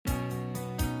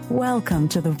Welcome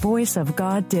to the Voice of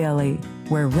God Daily,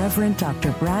 where Reverend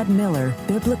Dr. Brad Miller,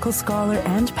 biblical scholar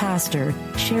and pastor,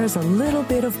 shares a little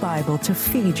bit of Bible to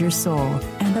feed your soul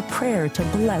and a prayer to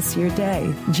bless your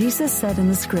day. Jesus said in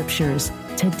the Scriptures,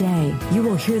 "Today you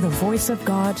will hear the voice of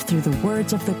God through the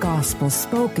words of the gospel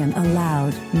spoken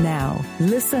aloud." Now,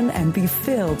 listen and be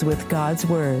filled with God's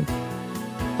Word.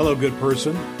 Hello, good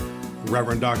person.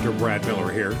 Reverend Dr. Brad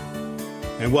Miller here,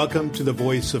 and welcome to the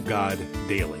Voice of God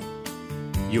Daily,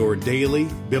 your daily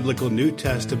biblical New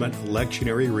Testament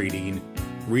lectionary reading,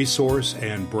 resource,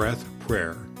 and breath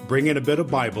prayer, bringing a bit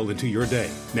of Bible into your day.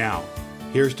 Now,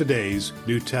 here's today's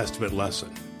New Testament lesson.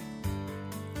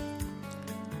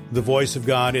 The Voice of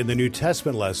God in the New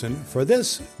Testament lesson for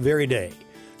this very day,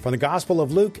 from the Gospel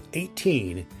of Luke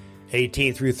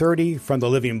 18 through 30 from the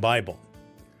Living Bible.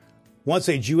 Once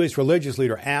a Jewish religious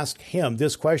leader asked him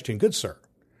this question, "Good sir,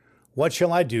 what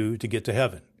shall I do to get to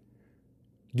heaven?"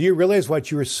 "Do you realize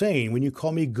what you are saying when you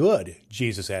call me good?"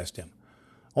 Jesus asked him.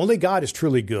 "Only God is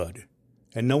truly good,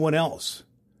 and no one else.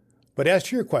 But as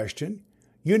to your question,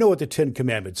 you know what the 10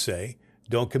 Commandments say.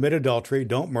 Don't commit adultery,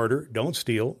 don't murder, don't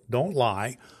steal, don't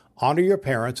lie, honor your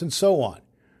parents, and so on."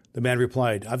 The man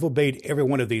replied, "I've obeyed every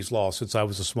one of these laws since I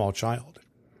was a small child."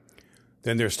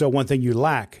 "Then there's still one thing you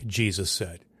lack," Jesus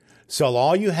said. "Sell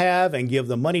all you have and give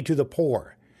the money to the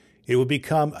poor. It will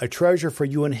become a treasure for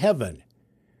you in heaven.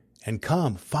 And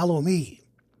come, follow me."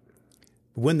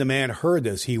 When the man heard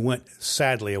this, he went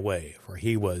sadly away, for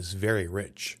he was very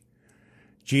rich.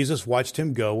 Jesus watched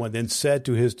him go and then said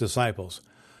to his disciples,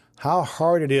 "How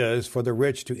hard it is for the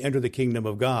rich to enter the kingdom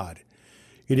of God.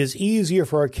 It is easier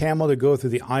for a camel to go through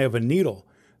the eye of a needle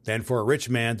than for a rich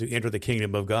man to enter the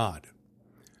kingdom of God."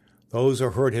 Those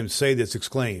who heard him say this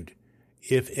exclaimed,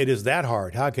 "If it is that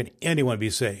hard, how can anyone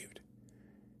be saved?"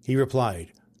 He replied,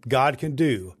 "God can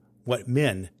do what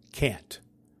men can't."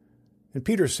 And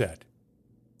Peter said,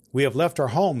 "We have left our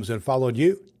homes and followed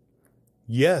you."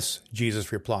 "Yes,"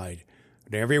 Jesus replied,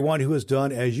 "and everyone who has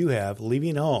done as you have,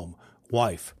 leaving home,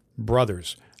 wife,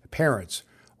 brothers, parents,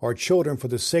 or children for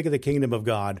the sake of the kingdom of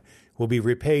God, will be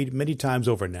repaid many times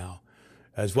over now,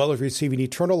 as well as receiving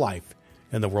eternal life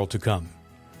in the world to come."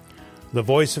 The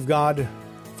voice of God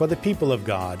for the people of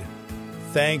God.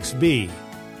 Thanks be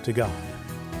to God.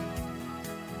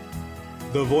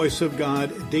 The Voice of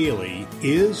God Daily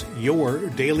is your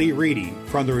daily reading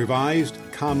from the Revised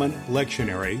Common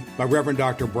Lectionary by Reverend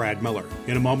Dr. Brad Miller.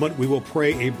 In a moment, we will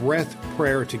pray a breath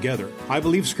prayer together. I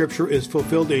believe Scripture is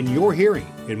fulfilled in your hearing,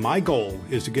 and my goal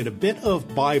is to get a bit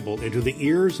of Bible into the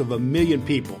ears of 1 million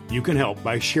people. You can help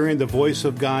by sharing the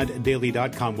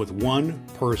voiceofgoddaily.com with one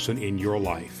person in your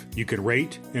life. You can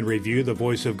rate and review the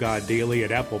Voice of God Daily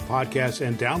at Apple Podcasts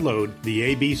and download the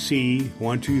ABC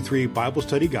 123 Bible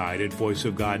Study Guide at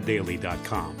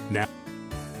voiceofgoddaily.com. Now,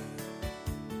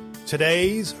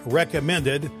 today's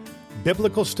recommended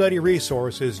biblical study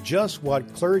resource is just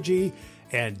what clergy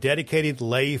and dedicated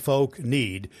lay folk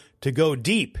need to go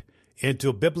deep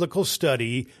into biblical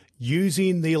study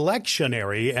using the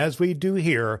lectionary as we do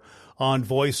here on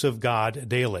Voice of God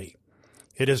Daily.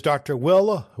 It is Dr.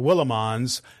 Will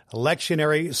Willimon's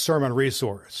lectionary sermon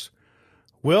resource.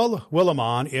 Will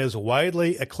Willimon is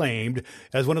widely acclaimed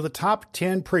as one of the top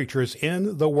 10 preachers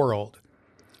in the world.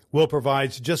 Will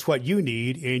provides just what you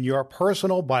need in your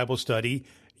personal Bible study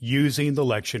using the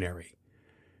lectionary.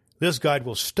 This guide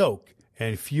will stoke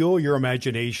and fuel your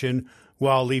imagination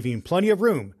while leaving plenty of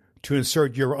room to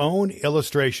insert your own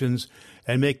illustrations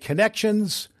and make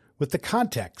connections with the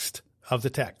context of the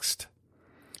text.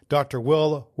 Dr.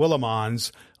 Will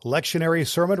Willimon's lectionary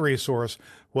sermon resource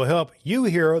will help you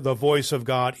hear the voice of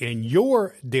God in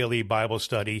your daily Bible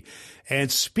study and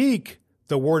speak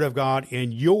the Word of God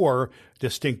in your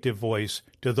distinctive voice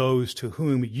to those to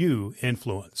whom you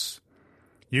influence.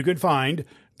 You can find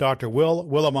Dr. Will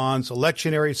Willimon's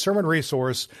lectionary sermon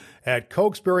resource at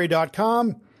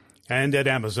Cokesbury.com and at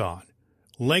Amazon.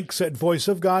 Links at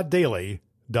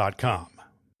voiceofgoddaily.com.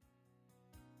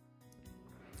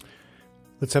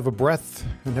 Let's have a breath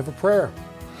and have a prayer.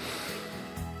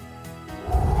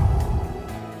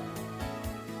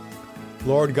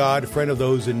 Lord God, friend of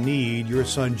those in need, your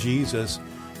Son Jesus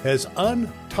has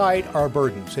untied our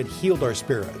burdens and healed our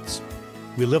spirits.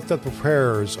 We lift up the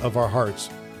prayers of our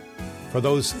hearts for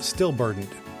those still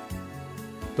burdened,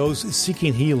 those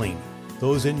seeking healing,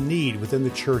 those in need within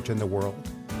the church and the world.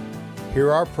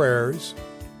 Hear our prayers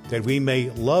that we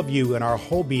may love you in our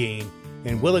whole being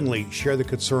and willingly share the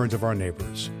concerns of our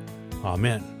neighbors.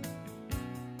 Amen.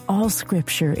 All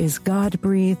Scripture is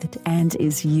God-breathed and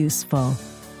is useful.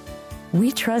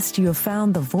 We trust you have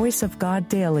found the Voice of God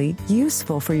Daily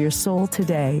useful for your soul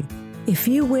today. If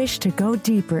you wish to go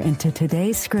deeper into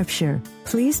today's scripture,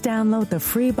 please download the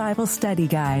free Bible study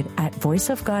guide at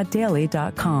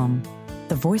voiceofgoddaily.com.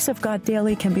 The Voice of God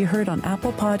Daily can be heard on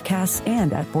Apple Podcasts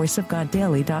and at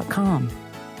voiceofgoddaily.com.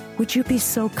 Would you be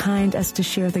so kind as to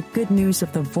share the good news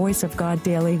of the Voice of God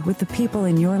Daily with the people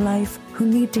in your life who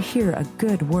need to hear a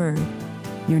good word?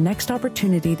 Your next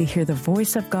opportunity to hear the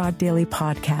Voice of God Daily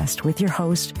podcast with your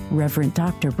host, Reverend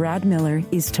Dr. Brad Miller,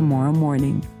 is tomorrow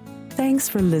morning. Thanks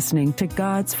for listening to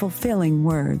God's fulfilling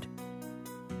Word.